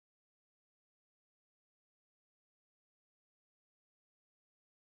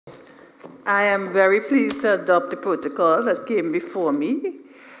I am very pleased to adopt the protocol that came before me,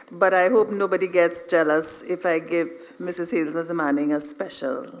 but I hope nobody gets jealous if I give Mrs. Hazelton Manning a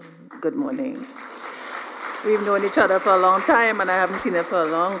special good morning. We've known each other for a long time, and I haven't seen her for a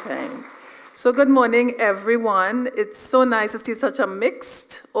long time. So good morning, everyone. It's so nice to see such a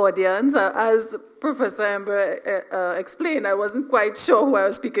mixed audience. As Professor Ember explained, I wasn't quite sure who I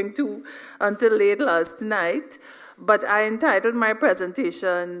was speaking to until late last night. But I entitled my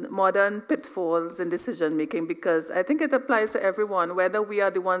presentation, Modern Pitfalls in Decision Making, because I think it applies to everyone, whether we are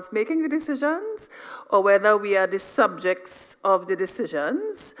the ones making the decisions or whether we are the subjects of the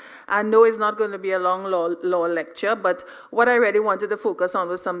decisions. I know it's not going to be a long law lecture, but what I really wanted to focus on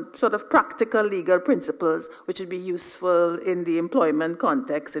was some sort of practical legal principles which would be useful in the employment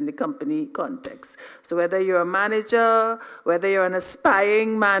context, in the company context. So whether you're a manager, whether you're an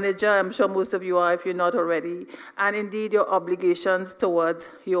aspiring manager, I'm sure most of you are if you're not already, and indeed your obligations towards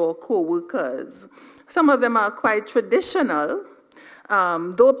your co-workers. Some of them are quite traditional,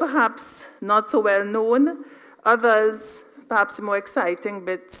 though perhaps not so well known. Others, perhaps more exciting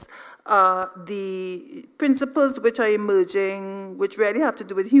bits, the principles which are emerging, which really have to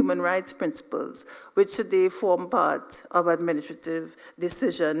do with human rights principles, which today form part of administrative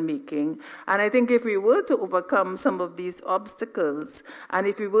decision making. And I think if we were to overcome some of these obstacles, and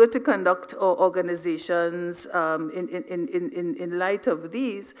if we were to conduct our organizations in light of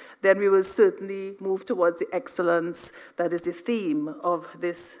these, then we will certainly move towards the excellence that is the theme of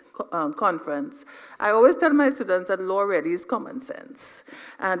this conference. I always tell my students that law really is common sense.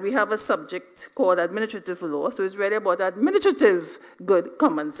 And we have a subject called administrative law, so it's really about administrative good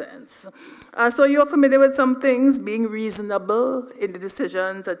common sense. So you're familiar with some things, being reasonable in the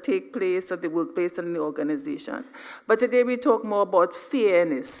decisions that take place at the workplace and in the organization. But today we talk more about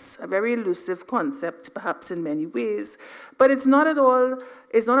fairness, a very elusive concept, perhaps in many ways. But it's not at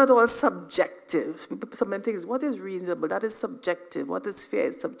all subjective. Some things, what is reasonable? That is subjective. What is fair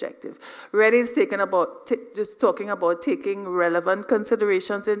is subjective. Really, it's just talking about taking relevant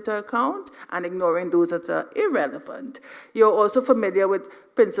considerations into account and ignoring those that are irrelevant. You're also familiar with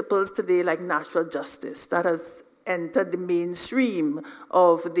principles today like natural justice. That has entered the mainstream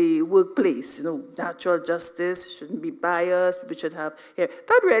of the workplace. You know, natural justice shouldn't be biased. We should have here.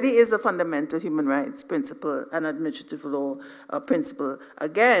 That really is a fundamental human rights principle, an administrative law principle,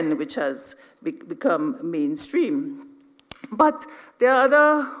 again, which has become mainstream. But there are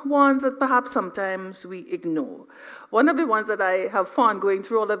other ones that perhaps sometimes we ignore. One of the ones that I have found going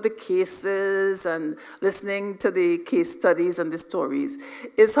through all of the cases and listening to the case studies and the stories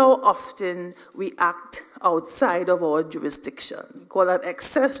is how often we act outside of our jurisdiction. We call that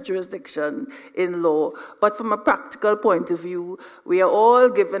excess jurisdiction in law. But from a practical point of view, we are all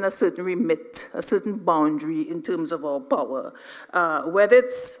given a certain remit, a certain boundary in terms of our power. Whether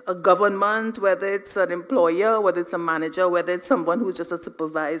it's a government, whether it's an employer, whether it's a manager, whether it's someone who's just a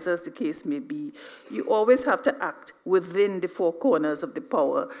supervisor, as the case may be, you always have to act within the four corners of the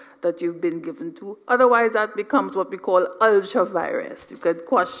power that you've been given to. Otherwise, that becomes what we call ultra virus. You could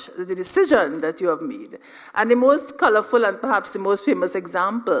quash the decision that you have made. And the most colorful and perhaps the most famous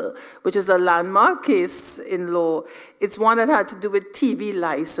example, which is a landmark case in law, it's one that had to do with TV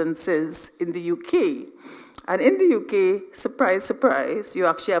licenses in the UK. And in the UK, surprise, surprise, you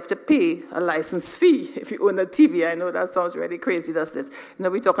actually have to pay a license fee if you own a TV. I know that sounds really crazy, doesn't it? You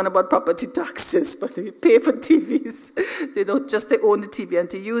know, we're talking about property taxes, but we pay for TVs. They don't just to own the TV and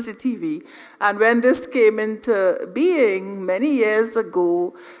to use the TV. And when this came into being many years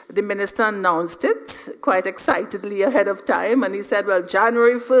ago, the minister announced it quite excitedly ahead of time. And he said, well,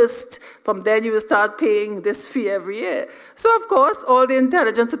 January 1st, from then you will start paying this fee every year. So, of course, all the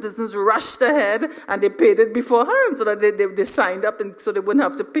intelligent citizens rushed ahead and they paid it beforehand so that they signed up and so they wouldn't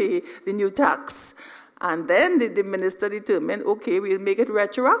have to pay the new tax. And then the minister determined, okay, we'll make it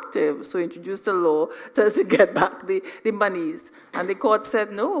retroactive. So introduced a law to get back the monies. And the court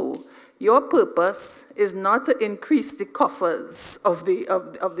said, no, your purpose is not to increase the coffers of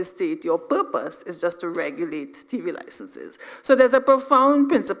the state. Your purpose is just to regulate TV licenses. So there's a profound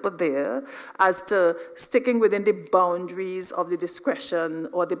principle there as to sticking within the boundaries of the discretion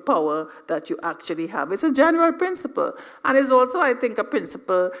or the power that you actually have. It's a general principle. And it's also, I think, a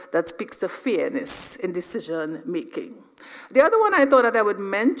principle that speaks to fairness in decision making. The other one I thought that I would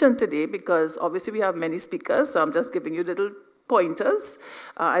mention today, because obviously we have many speakers, so I'm just giving you little pointers.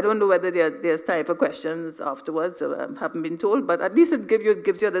 I don't know whether there's time for questions afterwards. I haven't been told, but at least it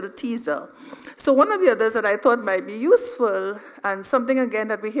gives you a little teaser. So one of the others that I thought might be useful, and something again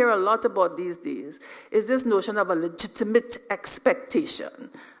that we hear a lot about these days, is this notion of a legitimate expectation.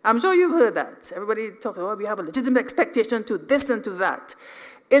 I'm sure you've heard that. Everybody talks about, we have a legitimate expectation to this and to that.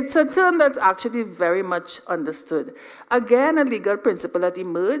 It's a term that's actually very much understood. Again, a legal principle that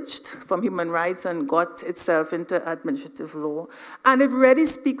emerged from human rights and got itself into administrative law. And it really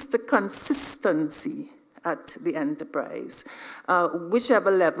speaks to consistency at the enterprise,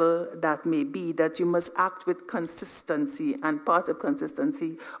 whichever level that may be, that you must act with consistency, and part of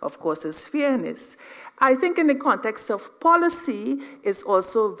consistency, of course, is fairness. I think in the context of policy is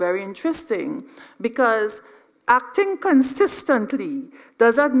also very interesting, because acting consistently,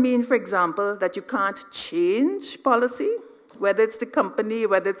 does that mean, for example, that you can't change policy? Whether it's the company,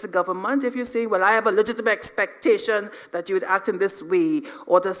 whether it's the government, if you say, well, I have a legitimate expectation that you would act in this way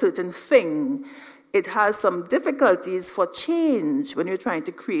or a certain thing, it has some difficulties for change when you're trying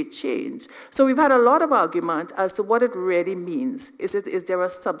to create change. So we've had a lot of argument as to what it really means. Is there a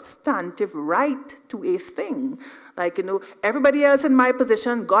substantive right to a thing? Like, everybody else in my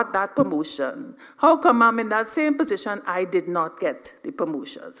position got that promotion. How come I'm in that same position, I did not get the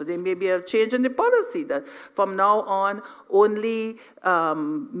promotion? So there may be a change in the policy that from now on, only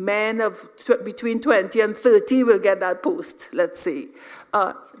men of between 20 and 30 will get that post, let's say.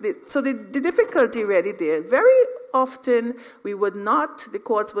 So the difficulty really there, very often the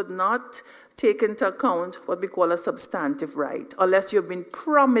courts would not take into account what we call a substantive right, unless you've been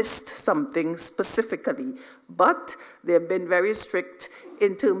promised something specifically. But they've been very strict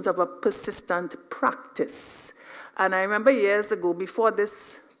in terms of a persistent practice. And I remember years ago, before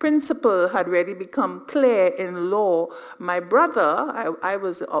this principle had really become clear in law, my brother, I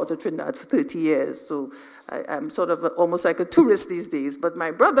was out of Trinidad for 30 years, so I'm sort of almost like a tourist these days, but my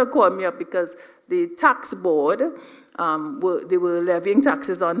brother called me up because the tax board, they were levying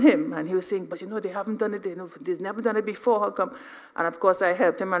taxes on him, and he was saying, but they haven't done it, they've never done it before, how come? And of course I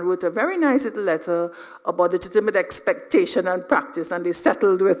helped him and wrote a very nice little letter about legitimate expectation and practice, and they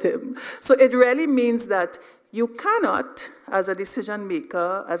settled with him. So it really means that you cannot, as a decision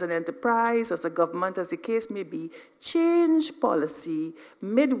maker, as an enterprise, as a government, as the case may be, change policy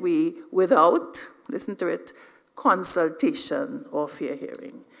midway without, listen to it, consultation or fair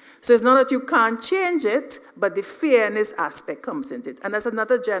hearing. So it's not that you can't change it, but the fairness aspect comes into it. And that's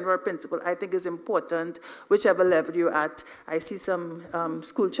another general principle I think is important, whichever level you're at. I see some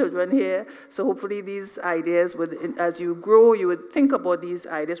school children here, so hopefully these ideas, as you grow, you would think about these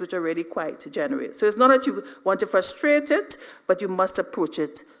ideas, which are really quite generous. So it's not that you want to frustrate it, but you must approach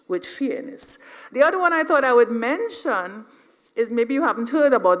it with fairness. The other one I thought I would mention is, maybe you haven't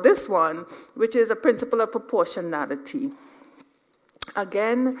heard about this one, which is a principle of proportionality.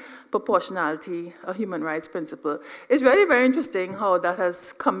 Again, proportionality, a human rights principle. It's very, very interesting how that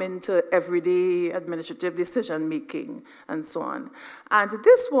has come into everyday administrative decision-making and so on. And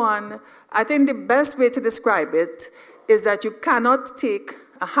this one, I think the best way to describe it is that you cannot take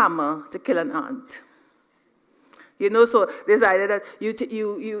a hammer to kill an ant. So this idea that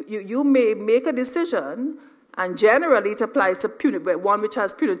you may make a decision, and generally it applies to one which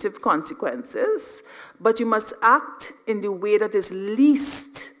has punitive consequences, but you must act in the way that is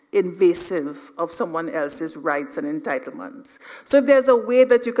least invasive of someone else's rights and entitlements. So if there's a way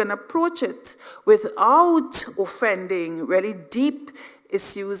that you can approach it without offending really deep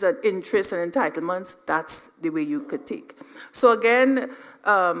issues and interests and entitlements, that's the way you could take. So again,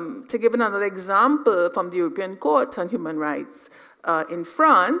 to give another example from the European Court on Human Rights, in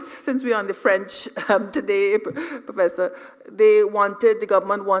France, since we're on the French today, Professor, the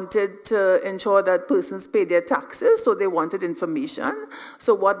government wanted to ensure that persons pay their taxes, so they wanted information.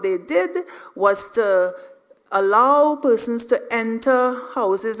 So what they did was to allow persons to enter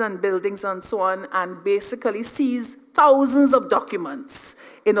houses and buildings and so on, and basically seize thousands of documents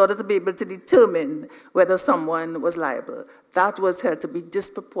in order to be able to determine whether someone was liable. That was held to be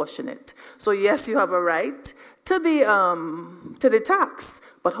disproportionate. So yes, you have a right to the tax,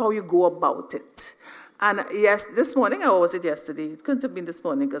 but how you go about it. And yes, this morning, or was it yesterday? It couldn't have been this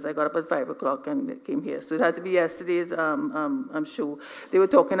morning because I got up at 5 o'clock and came here. So it had to be yesterday's show. They were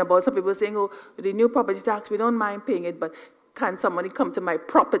talking about, some people saying, oh, the new property tax, we don't mind paying it, but can somebody come to my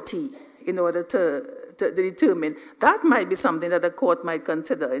property in order to determine? That might be something that a court might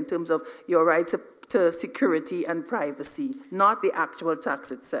consider in terms of your rights to security and privacy, not the actual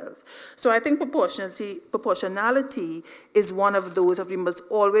tax itself. So I think proportionality is one of those that we must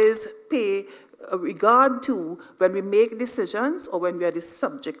always pay regard to when we make decisions or when we are the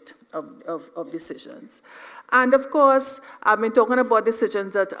subject of decisions. And of course, I've been talking about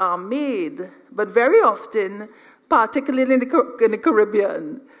decisions that are made, but very often, particularly in the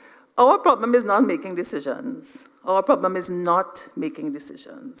Caribbean, our problem is not making decisions. Our problem is not making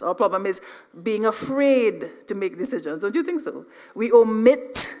decisions. Our problem is being afraid to make decisions. Don't you think so? We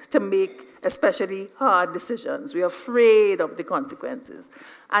omit to make especially hard decisions. We're afraid of the consequences.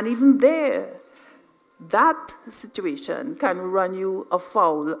 And even there, that situation can run you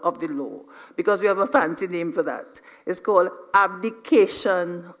afoul of the law, because we have a fancy name for that. It's called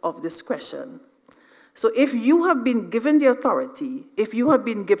abdication of discretion. So if you have been given the authority, if you have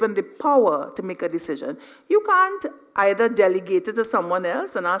been given the power to make a decision, you can't either delegate it to someone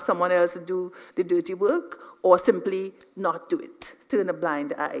else and ask someone else to do the dirty work, or simply not do it, turn a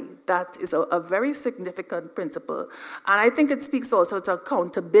blind eye. That is a very significant principle. And I think it speaks also to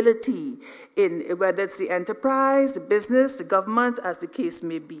accountability in whether it's the enterprise, the business, the government, as the case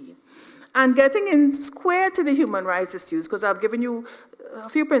may be. And getting in square to the human rights issues, because I've given you a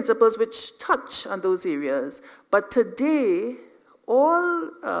few principles which touch on those areas. But today, all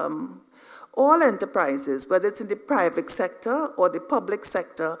enterprises, whether it's in the private sector or the public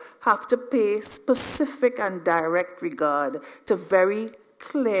sector, have to pay specific and direct regard to very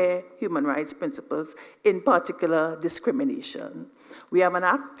clear human rights principles, in particular discrimination. We have an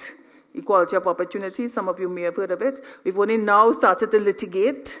act, Equality of Opportunity. Some of you may have heard of it. We've only now started to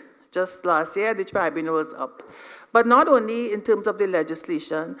litigate. Just last year, the tribunal was up. But not only in terms of the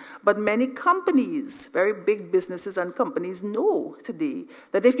legislation, but many companies, very big businesses and companies, know today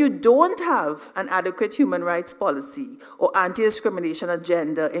that if you don't have an adequate human rights policy or anti-discrimination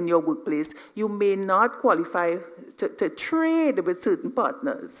agenda in your workplace, you may not qualify to trade with certain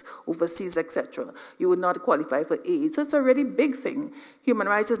partners overseas, etc. You would not qualify for aid. So it's a really big thing. Human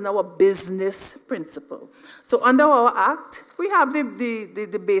rights is now a business principle. So under our act, we have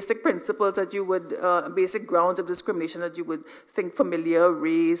the basic principles that you would, basic grounds of discrimination that you would think familiar,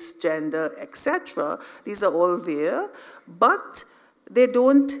 race, gender, etc. These are all there, but they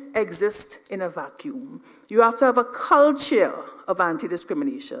don't exist in a vacuum. You have to have a culture of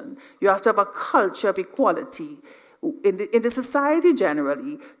anti-discrimination. You have to have a culture of equality in the society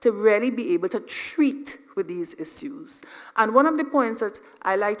generally to really be able to treat with these issues. And one of the points that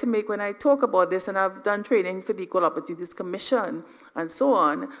I like to make when I talk about this, and I've done training for the Equal Opportunities Commission and so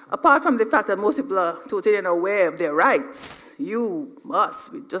on, apart from the fact that most people are totally unaware of their rights, you, us,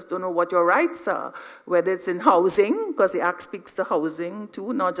 we just don't know what your rights are, whether it's in housing, because the Act speaks to housing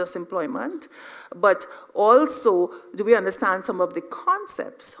too, not just employment, but also do we understand some of the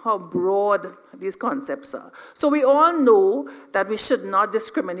concepts, how broad these concepts are. So we all know that we should not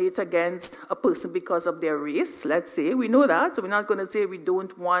discriminate against a person because of their race, let's say. We know that, so we're not going to say we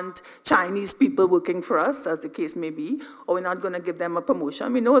don't want Chinese people working for us, as the case may be, or we're not going to give them a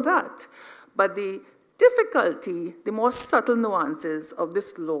promotion. We know that. But the difficulty, the more subtle nuances of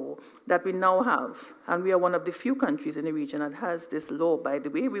this law that we now have, and we are one of the few countries in the region that has this law, by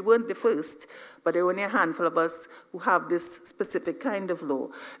the way. We weren't the first, but there are only a handful of us who have this specific kind of law.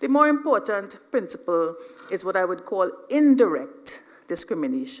 The more important principle is what I would call indirect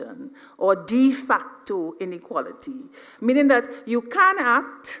discrimination or de facto inequality, meaning that you can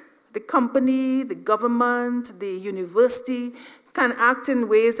act, the company, the government, the university can act in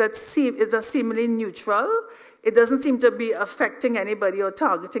ways that are seemingly neutral. It doesn't seem to be affecting anybody or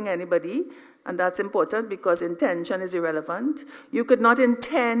targeting anybody, and that's important because intention is irrelevant. You could not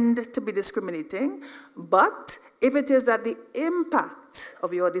intend to be discriminating, but if it is that the impact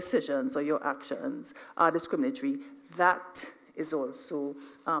of your decisions or your actions are discriminatory, that is also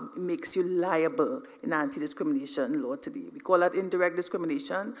makes you liable in anti-discrimination law today. We call that indirect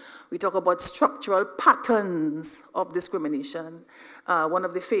discrimination. We talk about structural patterns of discrimination. One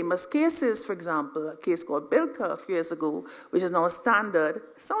of the famous cases, for example, a case called Bilka a few years ago, which is now a standard,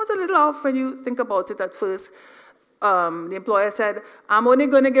 sounds a little off when you think about it at first. The employer said, I'm only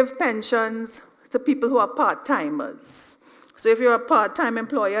going to give pensions to people who are part-timers. So if you're a part-time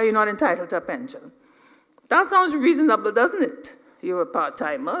employer, you're not entitled to a pension. That sounds reasonable, doesn't it? You're a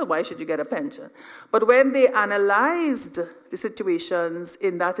part-timer, why should you get a pension? But when they analyzed the situations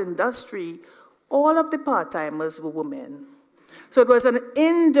in that industry, all of the part-timers were women. So it was an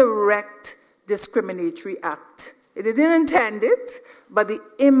indirect discriminatory act. It didn't intend it, but the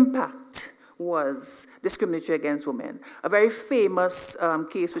impact was discriminatory against women. A very famous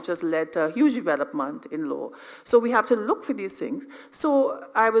case which has led to a huge development in law. So we have to look for these things. So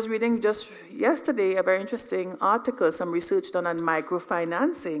I was reading just yesterday a very interesting article, some research done on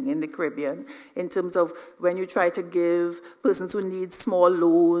microfinancing in the Caribbean in terms of when you try to give persons who need small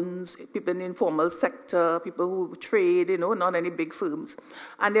loans, people in the informal sector, people who trade, not any big firms.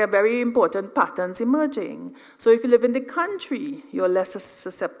 And there are very important patterns emerging. So if you live in the country, you're less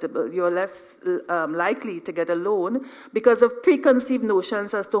susceptible, you're less likely to get a loan because of preconceived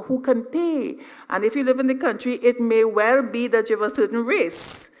notions as to who can pay. And if you live in the country, it may well be that you have a certain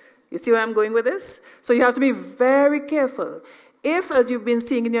race. You see where I'm going with this? So you have to be very careful. If, as you've been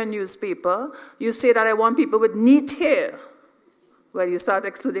seeing in your newspaper, you say that I want people with neat hair, well, you start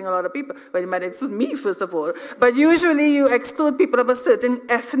excluding a lot of people. Well, you might exclude me, first of all. But usually you exclude people of a certain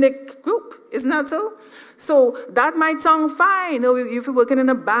ethnic group. Isn't that so? So that might sound fine. You know, if you're working in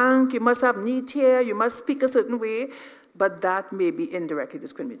a bank, you must have neat hair, you must speak a certain way. But that may be indirectly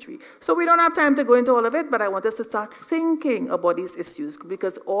discriminatory. So we don't have time to go into all of it, but I want us to start thinking about these issues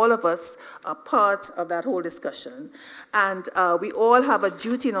because all of us are part of that whole discussion. And we all have a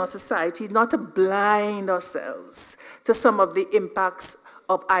duty in our society not to blind ourselves to some of the impacts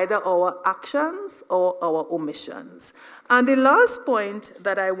of either our actions or our omissions. And the last point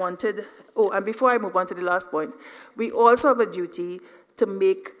that I wanted, and before I move on to the last point, we also have a duty to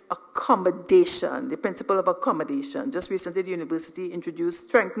make accommodation, the principle of accommodation. Just recently, the university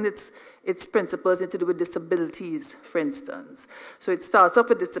strengthened its principles into do with disabilities, for instance. So it starts off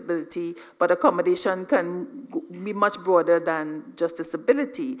with disability, but accommodation can be much broader than just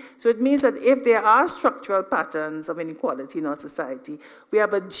disability. So it means that if there are structural patterns of inequality in our society, we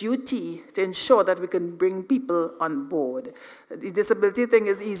have a duty to ensure that we can bring people on board. The disability thing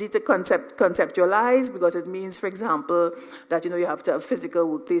is easy to conceptualize because it means, for example, that you have to have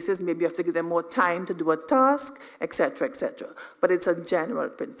physical workplaces, maybe you have to give them more time to do a task, etc., etc. But it's a general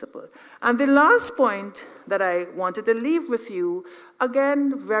principle. And the last point that I wanted to leave with you,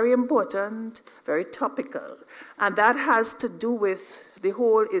 again, very important, very topical, and that has to do with the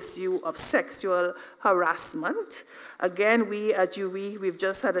whole issue of sexual harassment. Again, we at UWI, we've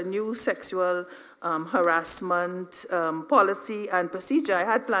just had a new sexual harassment policy and procedure. I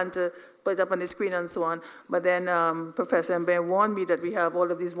had planned to put it up on the screen and so on, but then Professor Mbe warned me that we have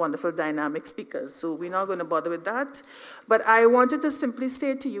all of these wonderful dynamic speakers, so we're not going to bother with that. But I wanted to simply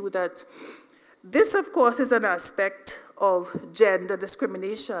say to you that this, of course, is an aspect of gender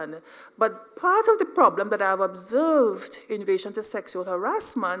discrimination, but part of the problem that I've observed in relation to sexual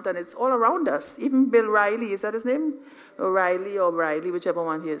harassment, and it's all around us, even Bill Riley, is that his name? O'Reilly or Riley, whichever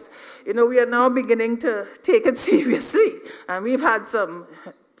one he is. We are now beginning to take it seriously, and we've had some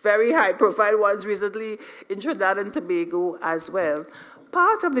very high-profile ones recently in Trinidad and Tobago as well.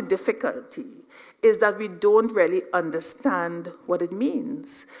 Part of the difficulty is that we don't really understand what it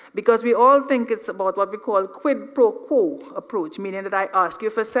means, because we all think it's about what we call quid pro quo approach, meaning that I ask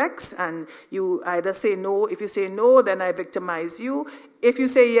you for sex and you either say no. If you say no, then I victimize you. If you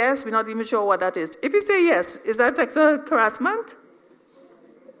say yes, we're not even sure what that is. If you say yes, is that sexual harassment?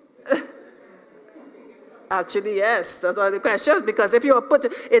 Actually, yes, that's one of the questions, because if you are put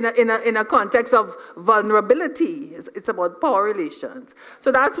in a context of vulnerability, it's about power relations.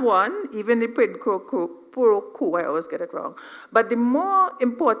 So that's one, even the quid pro quo, I always get it wrong. But the more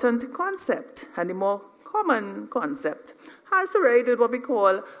important concept, and the more common concept, has to really do with what we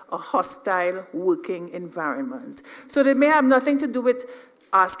call a hostile working environment. So they may have nothing to do with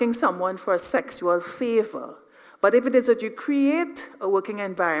asking someone for a sexual favor. But if it is that you create a working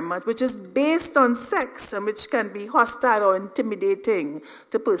environment which is based on sex and which can be hostile or intimidating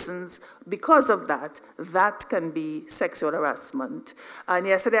to persons because of that, that can be sexual harassment. And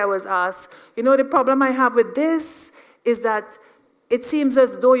yesterday I was asked, the problem I have with this is that it seems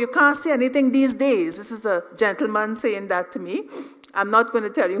as though you can't say anything these days. This is a gentleman saying that to me. I'm not going to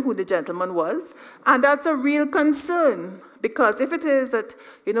tell you who the gentleman was. And that's a real concern, because if it is that,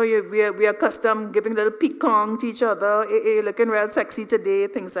 we are accustomed giving a little peeking to each other, looking real sexy today,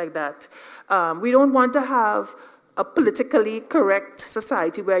 things like that. We don't want to have a politically correct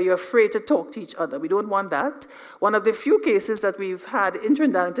society where you're afraid to talk to each other. We don't want that. One of the few cases that we've had in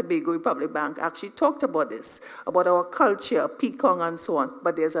Trinidad and Tobago Republic Bank actually talked about this, about our culture, peeking and so on,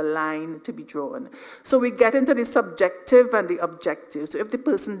 but there's a line to be drawn. So we get into the subjective and the objective. So if the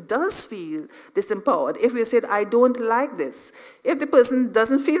person does feel disempowered, if they said, I don't like this, if the person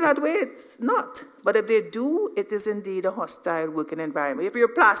doesn't feel that way, it's not. But if they do, it is indeed a hostile working environment. If you're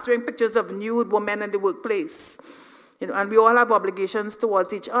plastering pictures of nude women in the workplace, and we all have obligations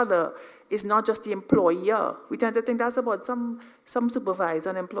towards each other, it's not just the employer. We tend to think that's about some supervisor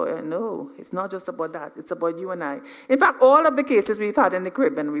and employer. No, it's not just about that. It's about you and I. In fact, all of the cases we've had in the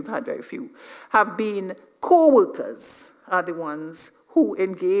Caribbean, we've had very few, have been co-workers are the ones who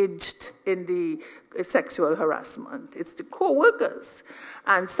engaged in the sexual harassment. It's the co-workers.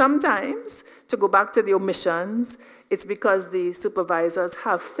 And sometimes, to go back to the omissions, it's because the supervisors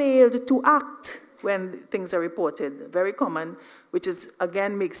have failed to act when things are reported, very common, which is,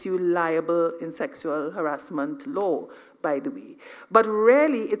 again, makes you liable in sexual harassment law, by the way. But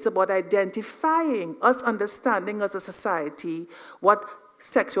really, it's about identifying, us understanding as a society, what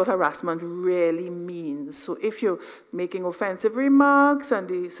sexual harassment really means. So if you're making offensive remarks and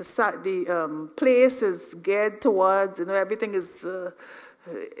the place is geared towards, everything is, and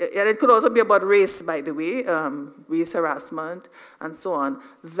it could also be about race, by the way, race harassment and so on,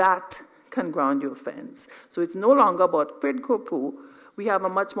 that can ground your offense. So it's no longer about quid pro quo. We have a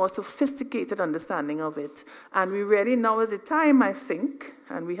much more sophisticated understanding of it. And we really now is the time, I think,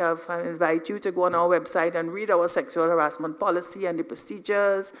 and I invite you to go on our website and read our sexual harassment policy and the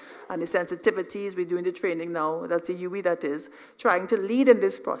procedures and the sensitivities. We're doing the training now, that's the UE that is, trying to lead in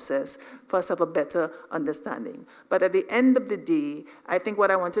this process for us to have a better understanding. But at the end of the day, I think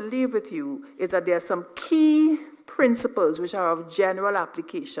what I want to leave with you is that there are some key principles which are of general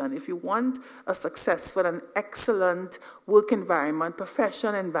application. If you want a successful and excellent work environment,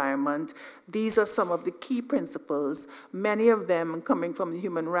 professional environment, these are some of the key principles, many of them coming from the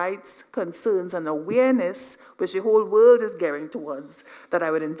human rights concerns and awareness which the whole world is gearing towards, that I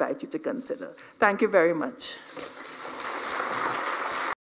would invite you to consider. Thank you very much.